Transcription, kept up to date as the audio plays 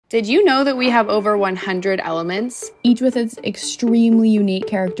Did you know that we have over 100 elements, each with its extremely unique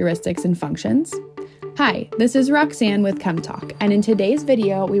characteristics and functions? Hi, this is Roxanne with ChemTalk, and in today's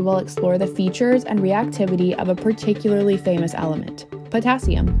video, we will explore the features and reactivity of a particularly famous element,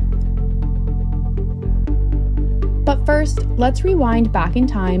 potassium. But first, let's rewind back in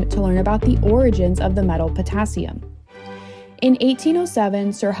time to learn about the origins of the metal potassium. In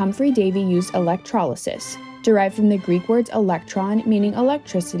 1807, Sir Humphry Davy used electrolysis, derived from the Greek words electron, meaning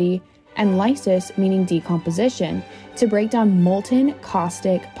electricity, and lysis, meaning decomposition, to break down molten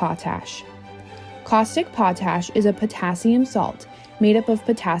caustic potash. Caustic potash is a potassium salt made up of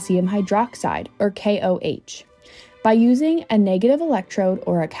potassium hydroxide, or KOH. By using a negative electrode,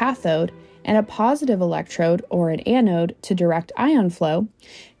 or a cathode, and a positive electrode, or an anode, to direct ion flow,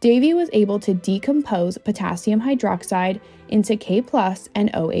 Davy was able to decompose potassium hydroxide into K+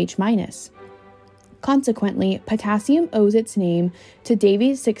 and OH-. Consequently, potassium owes its name to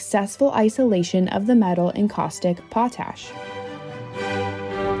Davy's successful isolation of the metal in caustic potash.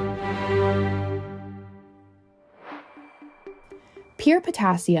 Pure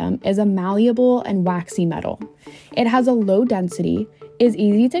potassium is a malleable and waxy metal. It has a low density, is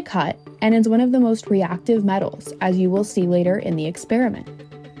easy to cut, and is one of the most reactive metals, as you will see later in the experiment.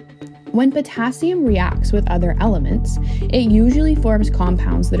 When potassium reacts with other elements, it usually forms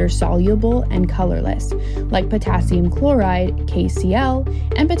compounds that are soluble and colorless, like potassium chloride, KCl,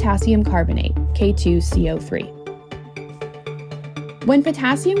 and potassium carbonate, K2CO3. When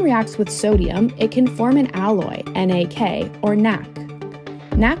potassium reacts with sodium, it can form an alloy, NaK, or NaK.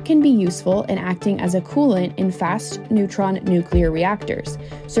 NaK can be useful in acting as a coolant in fast neutron nuclear reactors,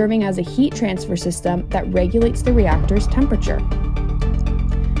 serving as a heat transfer system that regulates the reactor's temperature.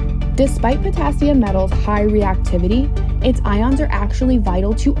 Despite potassium metal's high reactivity, its ions are actually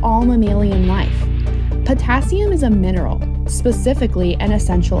vital to all mammalian life. Potassium is a mineral, specifically an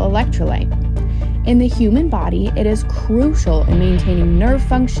essential electrolyte. In the human body, it is crucial in maintaining nerve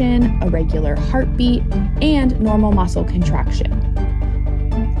function, a regular heartbeat, and normal muscle contraction.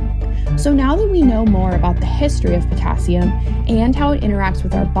 So now that we know more about the history of potassium and how it interacts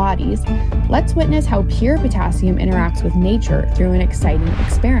with our bodies, let's witness how pure potassium interacts with nature through an exciting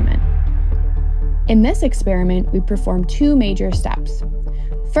experiment. In this experiment, we perform two major steps.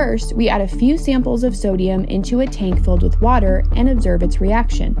 First, we add a few samples of sodium into a tank filled with water and observe its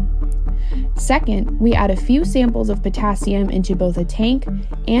reaction. Second, we add a few samples of potassium into both a tank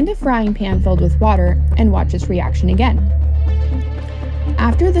and a frying pan filled with water and watch its reaction again.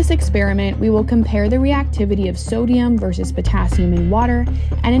 After this experiment, we will compare the reactivity of sodium versus potassium in water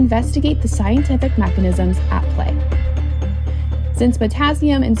and investigate the scientific mechanisms at play. Since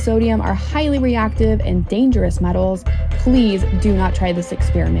potassium and sodium are highly reactive and dangerous metals, please do not try this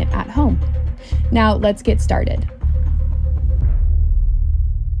experiment at home. Now, let's get started.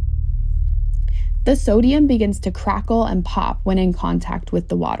 The sodium begins to crackle and pop when in contact with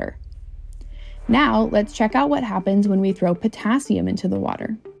the water. Now, let's check out what happens when we throw potassium into the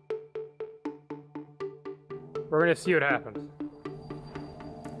water. We're going to see what happens.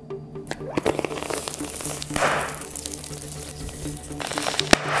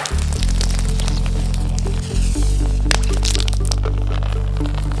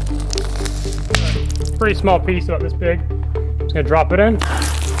 Pretty small piece, about this big. Just going to drop it in.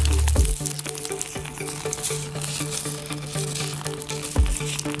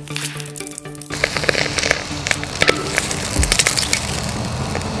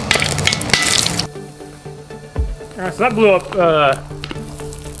 So that blew up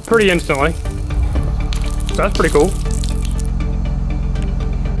pretty instantly. So that's pretty cool.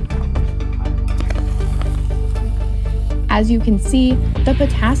 As you can see, the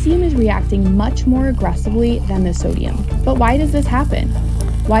potassium is reacting much more aggressively than the sodium. But why does this happen?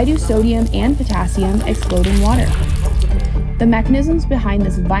 Why do sodium and potassium explode in water? The mechanisms behind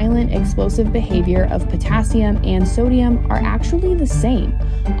this violent, explosive behavior of potassium and sodium are actually the same,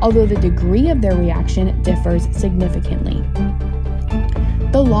 although the degree of their reaction differs significantly.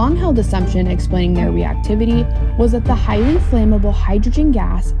 The long-held assumption explaining their reactivity was that the highly flammable hydrogen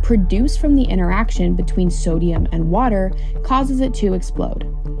gas produced from the interaction between sodium and water causes it to explode.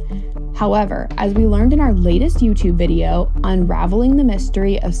 However, as we learned in our latest YouTube video, Unraveling the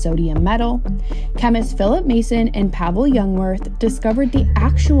Mystery of Sodium Metal, chemists Philip Mason and Pavel Youngworth discovered the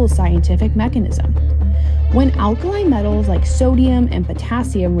actual scientific mechanism. When alkali metals like sodium and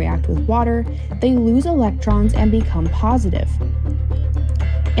potassium react with water, they lose electrons and become positive.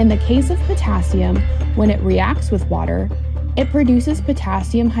 In the case of potassium, when it reacts with water, it produces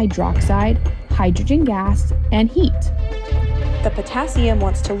potassium hydroxide, hydrogen gas, and heat. The potassium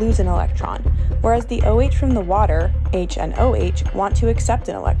wants to lose an electron, whereas the OH from the water, H and OH, want to accept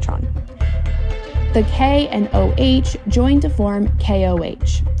an electron. The K and OH join to form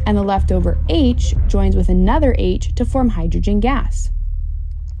KOH, and the leftover H joins with another H to form hydrogen gas.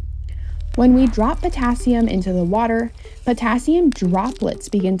 When we drop potassium into the water, potassium droplets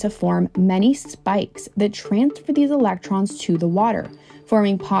begin to form many spikes that transfer these electrons to the water,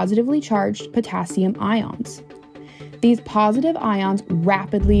 forming positively charged potassium ions. These positive ions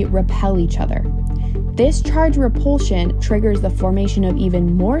rapidly repel each other. This charge repulsion triggers the formation of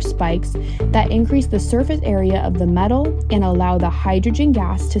even more spikes that increase the surface area of the metal and allow the hydrogen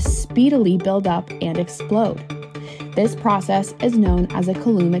gas to speedily build up and explode. This process is known as a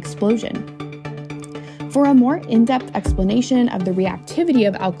Coulomb explosion. For a more in-depth explanation of the reactivity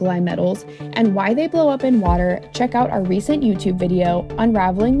of alkali metals and why they blow up in water, check out our recent YouTube video,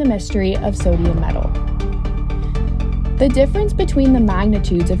 Unraveling the Mystery of Sodium Metal. The difference between the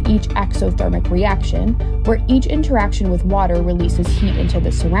magnitudes of each exothermic reaction, where each interaction with water releases heat into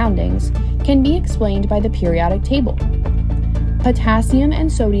the surroundings, can be explained by the periodic table. Potassium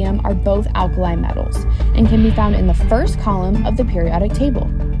and sodium are both alkali metals and can be found in the first column of the periodic table.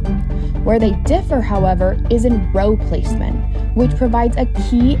 Where they differ, however, is in row placement, which provides a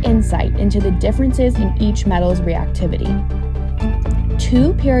key insight into the differences in each metal's reactivity.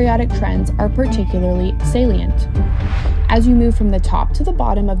 Two periodic trends are particularly salient. As you move from the top to the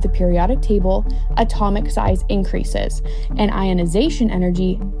bottom of the periodic table, atomic size increases and ionization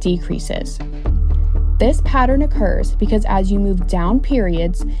energy decreases. This pattern occurs because as you move down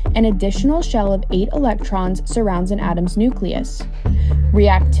periods, an additional shell of 8 electrons surrounds an atom's nucleus.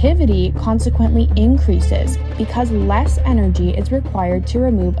 Reactivity consequently increases because less energy is required to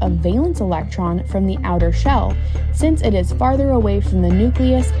remove a valence electron from the outer shell, since it is farther away from the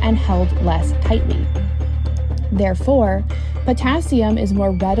nucleus and held less tightly. Therefore, potassium is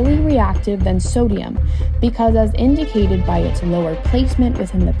more readily reactive than sodium because, as indicated by its lower placement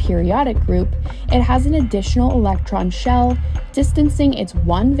within the periodic group, it has an additional electron shell distancing its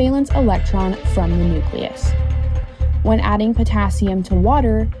one valence electron from the nucleus. When adding potassium to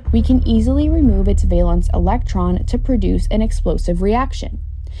water, we can easily remove its valence electron to produce an explosive reaction.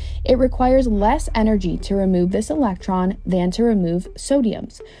 It requires less energy to remove this electron than to remove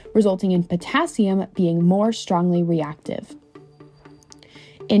sodium's, resulting in potassium being more strongly reactive.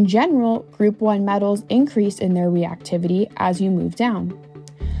 In general, group 1 metals increase in their reactivity as you move down.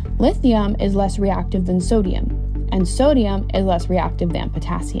 Lithium is less reactive than sodium, and sodium is less reactive than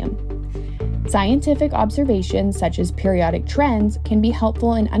potassium. Scientific observations such as periodic trends can be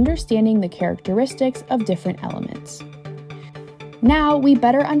helpful in understanding the characteristics of different elements. Now we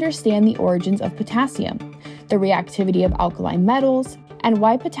better understand the origins of potassium, the reactivity of alkali metals, and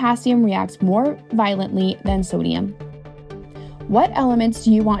why potassium reacts more violently than sodium. What elements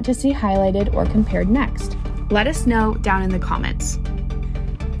do you want to see highlighted or compared next? Let us know down in the comments.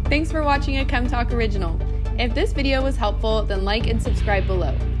 Thanks for watching a ChemTalk original. If this video was helpful, then like and subscribe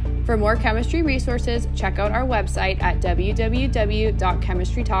below. For more chemistry resources, check out our website at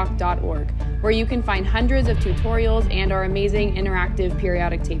www.chemistrytalk.org, where you can find hundreds of tutorials and our amazing interactive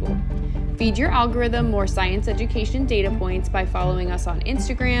periodic table. Feed your algorithm more science education data points by following us on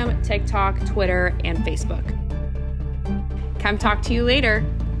Instagram, TikTok, Twitter, and Facebook. ChemTalk to you later.